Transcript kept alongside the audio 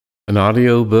An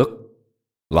audiobook,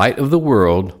 Light of the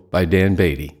World by Dan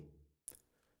Beatty.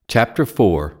 Chapter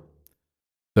 4,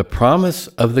 The Promise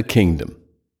of the Kingdom.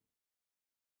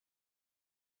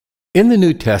 In the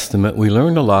New Testament, we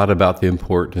learn a lot about the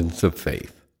importance of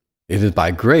faith. It is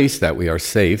by grace that we are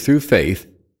saved through faith,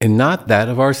 and not that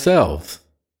of ourselves.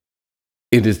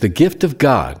 It is the gift of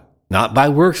God, not by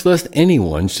works, lest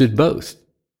anyone should boast.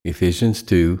 Ephesians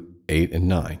 2:8 and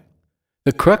 9.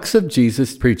 The crux of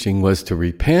Jesus' preaching was to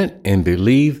repent and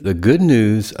believe the good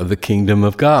news of the kingdom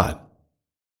of God.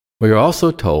 We are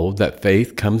also told that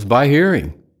faith comes by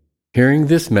hearing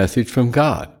this message from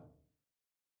God.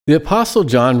 The Apostle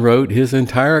John wrote his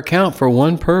entire account for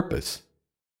one purpose.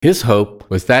 His hope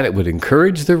was that it would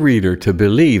encourage the reader to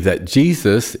believe that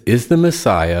Jesus is the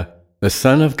Messiah, the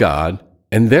Son of God,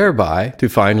 and thereby to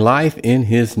find life in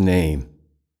his name.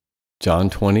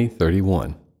 John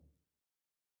 20:31.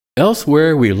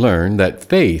 Elsewhere, we learn that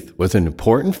faith was an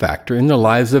important factor in the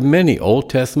lives of many Old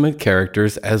Testament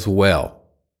characters as well.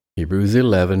 Hebrews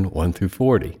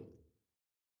 11:1-40.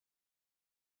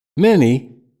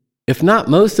 Many, if not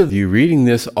most of you reading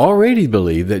this, already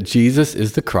believe that Jesus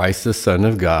is the Christ, the Son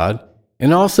of God,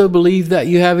 and also believe that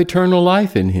you have eternal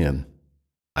life in him.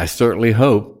 I certainly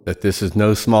hope that this is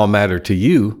no small matter to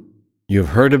you. You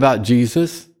have heard about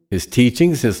Jesus, his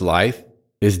teachings, his life,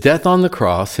 his death on the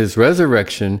cross, his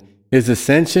resurrection, his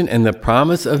ascension, and the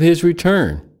promise of his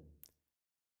return.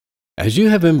 As you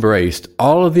have embraced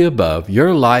all of the above,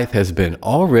 your life has been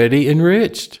already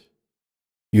enriched.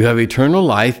 You have eternal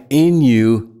life in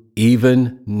you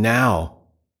even now.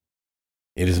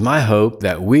 It is my hope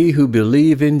that we who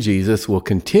believe in Jesus will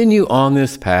continue on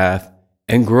this path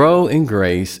and grow in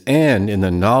grace and in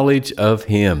the knowledge of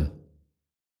him.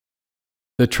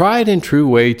 The tried and true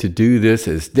way to do this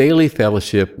is daily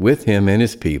fellowship with him and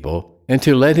his people, and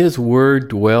to let his word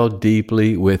dwell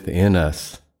deeply within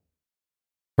us.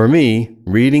 For me,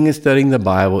 reading and studying the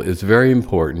Bible is very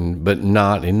important, but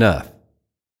not enough.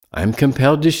 I am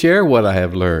compelled to share what I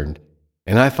have learned,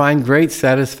 and I find great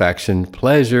satisfaction,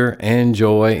 pleasure, and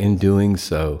joy in doing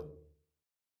so.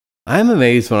 I am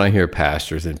amazed when I hear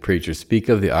pastors and preachers speak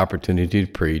of the opportunity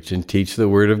to preach and teach the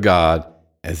Word of God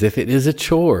as if it is a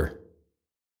chore.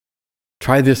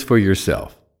 Try this for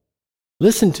yourself.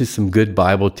 Listen to some good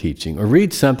Bible teaching, or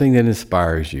read something that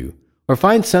inspires you, or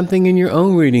find something in your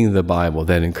own reading of the Bible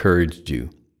that encouraged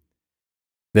you.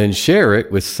 Then share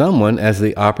it with someone as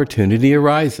the opportunity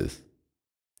arises.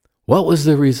 What was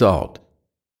the result?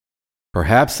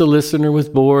 Perhaps the listener was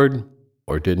bored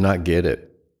or did not get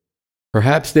it.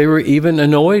 Perhaps they were even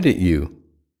annoyed at you.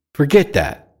 Forget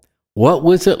that. What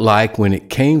was it like when it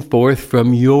came forth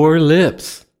from your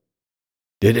lips?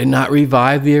 Did it not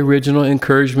revive the original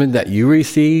encouragement that you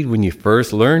received when you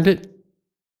first learned it?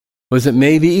 Was it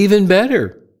maybe even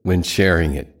better when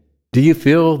sharing it? Do you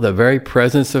feel the very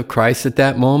presence of Christ at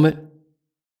that moment?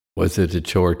 Was it a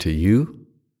chore to you?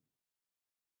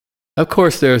 Of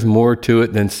course, there's more to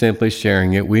it than simply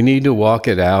sharing it. We need to walk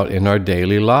it out in our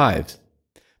daily lives.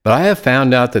 But I have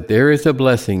found out that there is a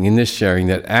blessing in this sharing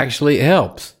that actually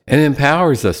helps and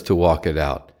empowers us to walk it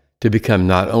out, to become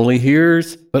not only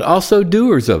hearers, but also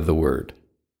doers of the word.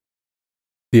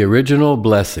 The original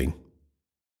blessing.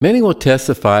 Many will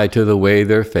testify to the way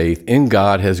their faith in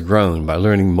God has grown by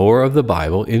learning more of the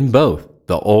Bible in both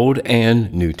the Old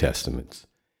and New Testaments.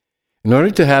 In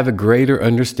order to have a greater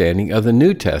understanding of the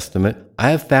New Testament, I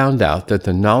have found out that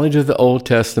the knowledge of the Old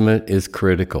Testament is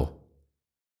critical.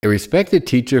 A respected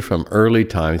teacher from early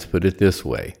times put it this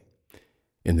way: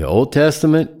 in the Old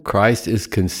Testament, Christ is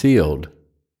concealed.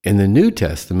 In the New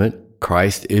Testament,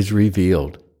 Christ is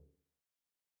revealed.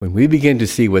 When we begin to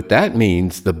see what that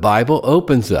means, the Bible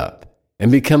opens up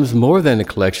and becomes more than a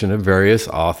collection of various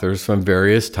authors from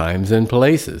various times and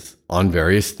places on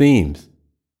various themes.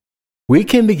 We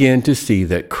can begin to see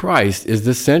that Christ is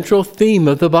the central theme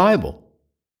of the Bible.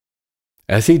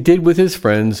 As he did with his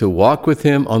friends who walked with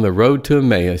him on the road to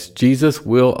Emmaus, Jesus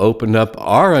will open up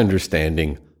our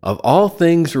understanding of all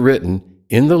things written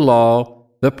in the law,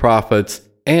 the prophets,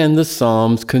 and the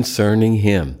Psalms concerning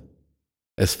him.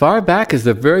 As far back as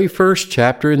the very first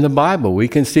chapter in the Bible, we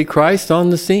can see Christ on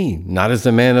the scene, not as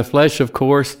a man of flesh, of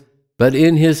course, but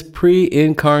in his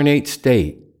pre-incarnate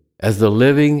state, as the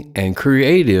living and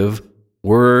creative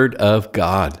Word of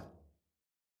God.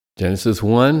 Genesis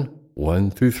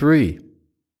 1:1-3.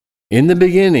 In the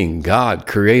beginning, God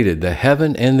created the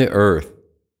heaven and the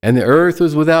earth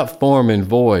was without form and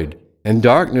void, and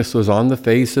darkness was on the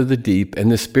face of the deep,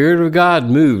 and the Spirit of God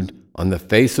moved on the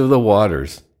face of the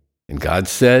waters. And God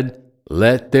said,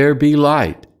 "Let there be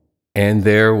light," and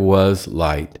there was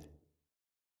light.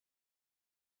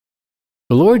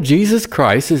 The Lord Jesus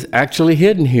Christ is actually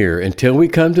hidden here until we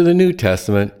come to the New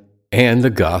Testament and the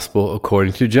Gospel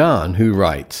according to John, who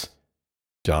writes,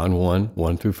 John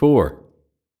 1:1-4,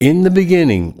 "In the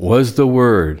beginning was the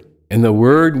Word, and the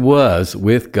Word was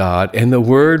with God, and the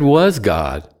Word was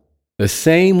God. The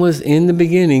same was in the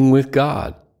beginning with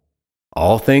God.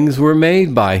 All things were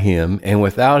made by him, and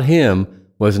without him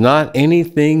was not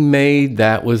anything made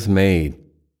that was made.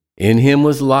 In him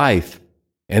was life,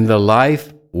 and the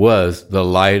life was the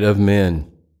light of men."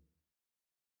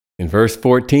 In verse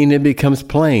 14, it becomes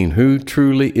plain who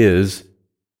truly is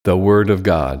the Word of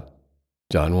God.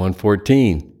 John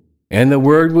 1:14, "And the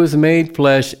Word was made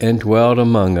flesh and dwelt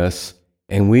among us,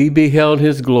 and we beheld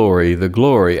his glory, the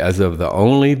glory as of the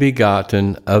only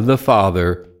begotten of the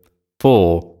Father,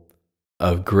 full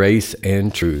of grace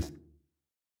and truth."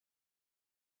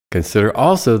 Consider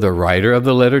also the writer of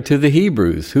the letter to the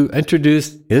Hebrews, who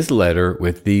introduced his letter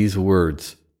with these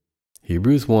words.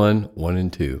 Hebrews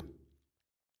 1:1-2.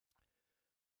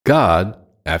 "God,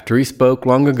 after he spoke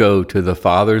long ago to the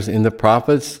fathers in the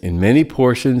prophets in many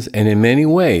portions and in many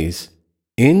ways,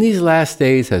 in these last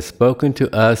days has spoken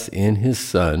to us in his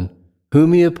Son,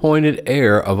 whom he appointed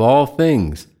heir of all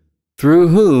things, through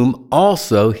whom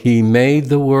also he made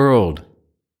the world."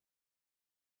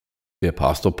 The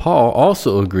Apostle Paul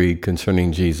also agreed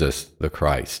concerning Jesus, the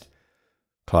Christ.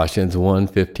 Colossians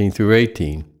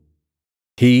 1:15-18.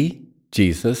 "He,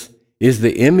 Jesus, is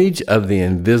the image of the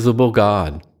invisible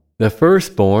God, the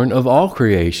firstborn of all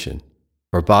creation.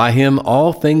 For by him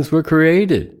all things were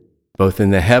created, both in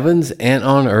the heavens and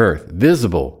on earth,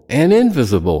 visible and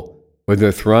invisible,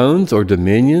 whether thrones or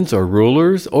dominions or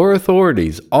rulers or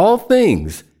authorities. All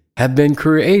things have been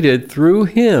created through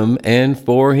him and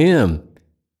for him.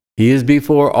 He is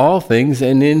before all things,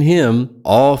 and in him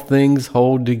all things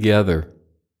hold together."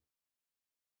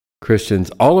 Christians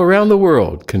all around the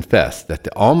world confess that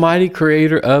the Almighty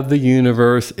Creator of the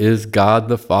universe is God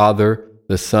the Father,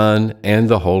 the Son, and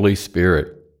the Holy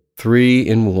Spirit, three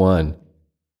in one.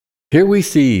 Here we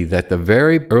see that the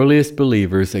very earliest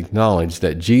believers acknowledged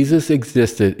that Jesus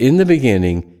existed in the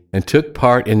beginning and took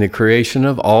part in the creation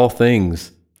of all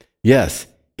things. Yes,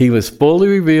 he was fully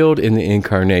revealed in the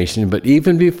incarnation, but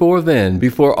even before then,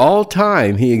 before all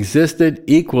time, he existed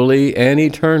equally and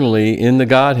eternally in the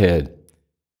Godhead.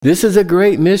 This is a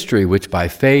great mystery which by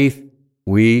faith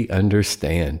we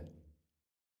understand.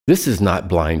 This is not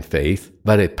blind faith,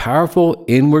 but a powerful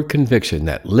inward conviction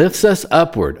that lifts us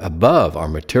upward above our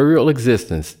material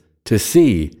existence to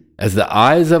see as the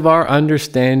eyes of our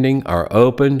understanding are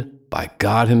opened by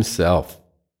God himself.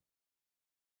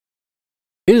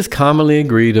 It is commonly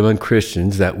agreed among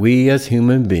Christians that we as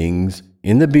human beings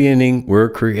in the beginning were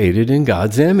created in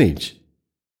God's image.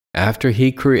 After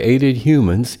he created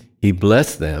humans, he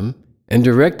blessed them and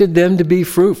directed them to be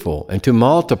fruitful and to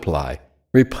multiply,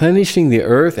 replenishing the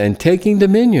earth and taking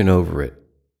dominion over it.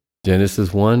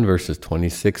 Genesis 1 verses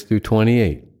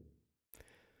 26-28.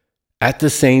 At the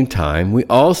same time, we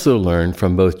also learn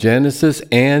from both Genesis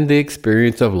and the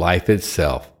experience of life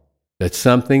itself that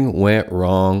something went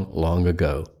wrong long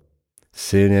ago.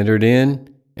 Sin entered in,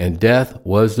 and death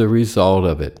was the result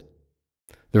of it.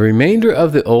 The remainder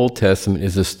of the Old Testament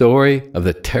is a story of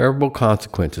the terrible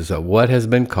consequences of what has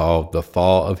been called the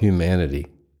fall of humanity.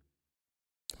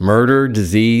 Murder,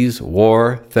 disease,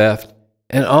 war, theft,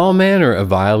 and all manner of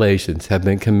violations have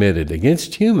been committed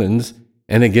against humans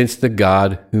and against the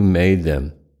God who made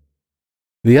them.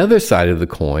 The other side of the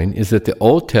coin is that the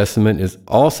Old Testament is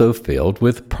also filled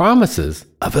with promises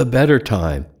of a better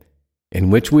time, in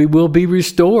which we will be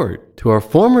restored to our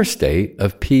former state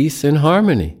of peace and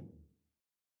harmony.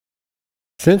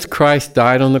 Since Christ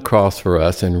died on the cross for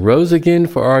us and rose again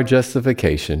for our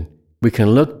justification, we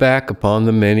can look back upon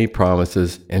the many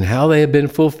promises and how they have been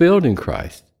fulfilled in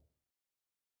Christ.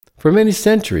 For many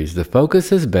centuries, the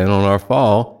focus has been on our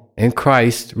fall and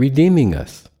Christ redeeming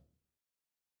us.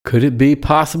 Could it be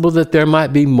possible that there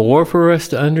might be more for us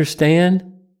to understand?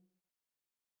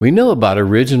 We know about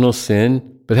original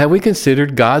sin, but have we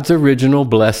considered God's original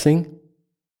blessing?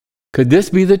 Could this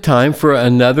be the time for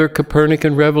another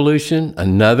Copernican revolution,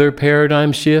 another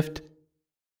paradigm shift?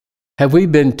 Have we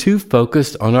been too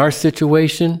focused on our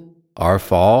situation, our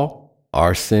fall,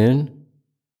 our sin,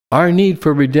 our need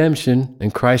for redemption,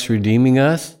 and Christ redeeming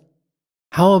us?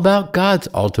 How about God's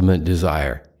ultimate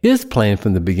desire, his plan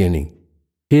from the beginning,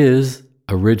 his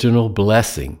original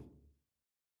blessing?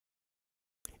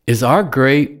 Is our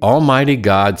great almighty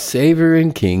God, Savior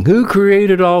and King, who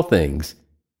created all things,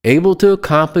 able to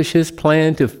accomplish his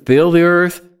plan to fill the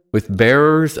earth with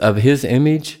bearers of his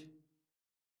image?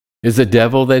 Is the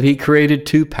devil that he created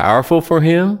too powerful for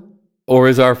him? Or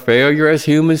is our failure as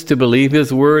humans to believe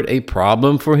His word a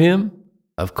problem for Him?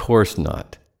 Of course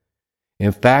not.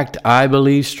 In fact, I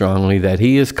believe strongly that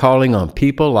He is calling on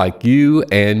people like you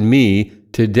and me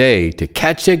today to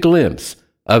catch a glimpse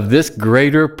of this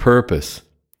greater purpose.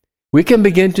 We can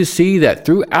begin to see that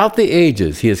throughout the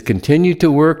ages, He has continued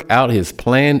to work out His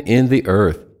plan in the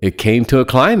earth. It came to a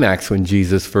climax when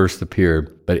Jesus first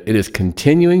appeared, but it is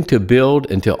continuing to build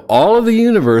until all of the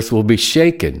universe will be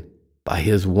shaken by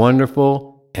His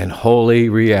wonderful and holy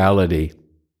reality.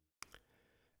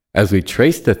 As we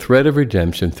trace the thread of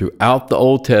redemption throughout the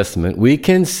Old Testament, we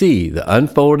can see the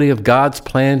unfolding of God's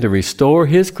plan to restore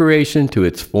His creation to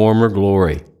its former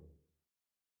glory.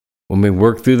 When we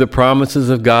work through the promises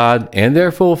of God and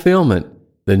their fulfillment,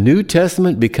 the New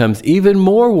Testament becomes even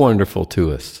more wonderful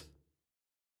to us.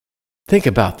 Think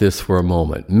about this for a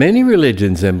moment. Many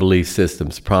religions and belief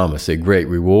systems promise a great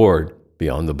reward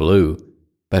beyond the blue.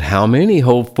 But how many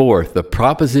hold forth the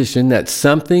proposition that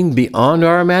something beyond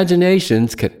our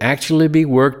imaginations can actually be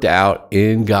worked out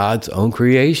in God's own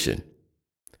creation?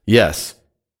 Yes,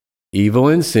 evil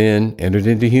and sin entered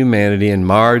into humanity and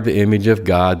marred the image of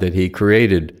God that He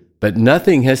created, but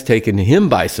nothing has taken Him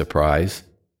by surprise.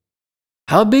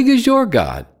 How big is your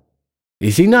God?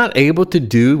 Is He not able to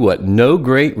do what no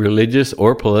great religious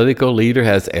or political leader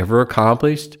has ever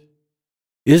accomplished?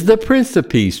 Is the Prince of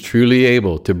Peace truly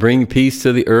able to bring peace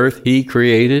to the earth He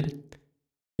created?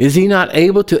 Is He not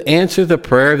able to answer the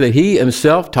prayer that He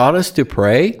Himself taught us to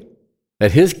pray?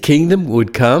 That His kingdom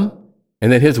would come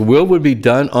and that His will would be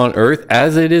done on earth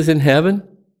as it is in heaven?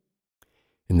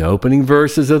 In the opening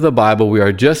verses of the Bible, we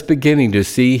are just beginning to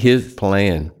see His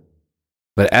plan.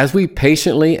 But as we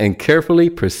patiently and carefully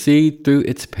proceed through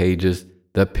its pages,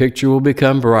 the picture will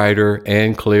become brighter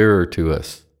and clearer to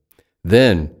us.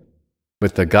 Then,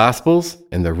 with the Gospels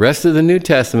and the rest of the New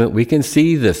Testament, we can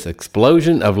see this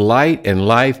explosion of light and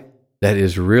life that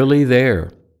is really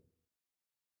there.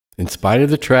 In spite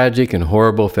of the tragic and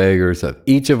horrible failures of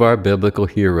each of our biblical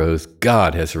heroes,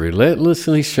 God has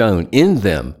relentlessly shown in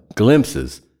them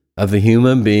glimpses of the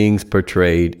human beings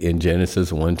portrayed in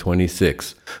Genesis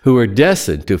 1:26, who are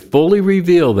destined to fully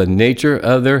reveal the nature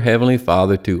of their Heavenly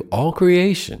Father to all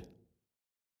creation.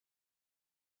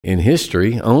 In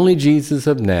history, only Jesus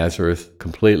of Nazareth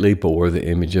completely bore the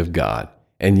image of God.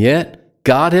 And yet,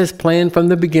 God has planned from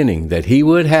the beginning that He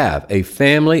would have a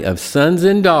family of sons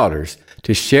and daughters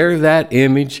to share that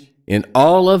image in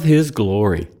all of His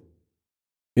glory.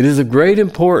 It is of great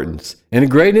importance and a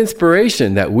great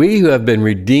inspiration that we who have been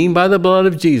redeemed by the blood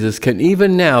of Jesus can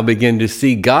even now begin to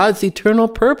see God's eternal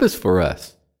purpose for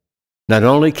us. Not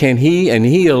only can He and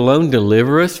He alone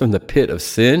deliver us from the pit of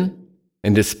sin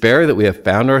and despair that we have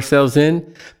found ourselves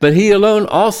in, but He alone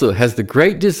also has the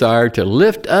great desire to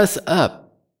lift us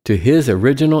up to His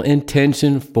original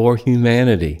intention for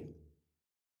humanity.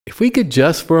 If we could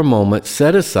just for a moment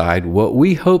set aside what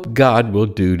we hope God will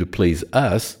do to please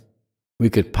us, we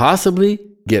could possibly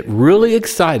get really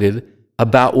excited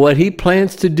about what He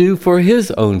plans to do for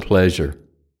His own pleasure.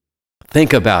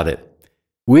 Think about it.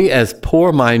 We as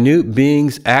poor, minute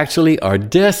beings actually are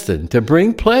destined to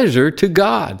bring pleasure to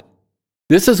God.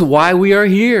 This is why we are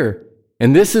here,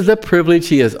 and this is the privilege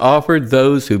He has offered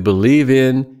those who believe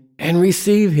in and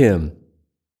receive Him.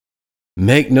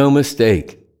 Make no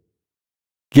mistake,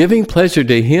 giving pleasure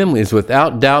to Him is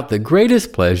without doubt the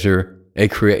greatest pleasure a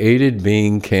created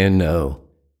being can know.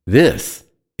 This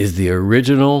is the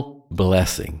original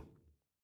blessing.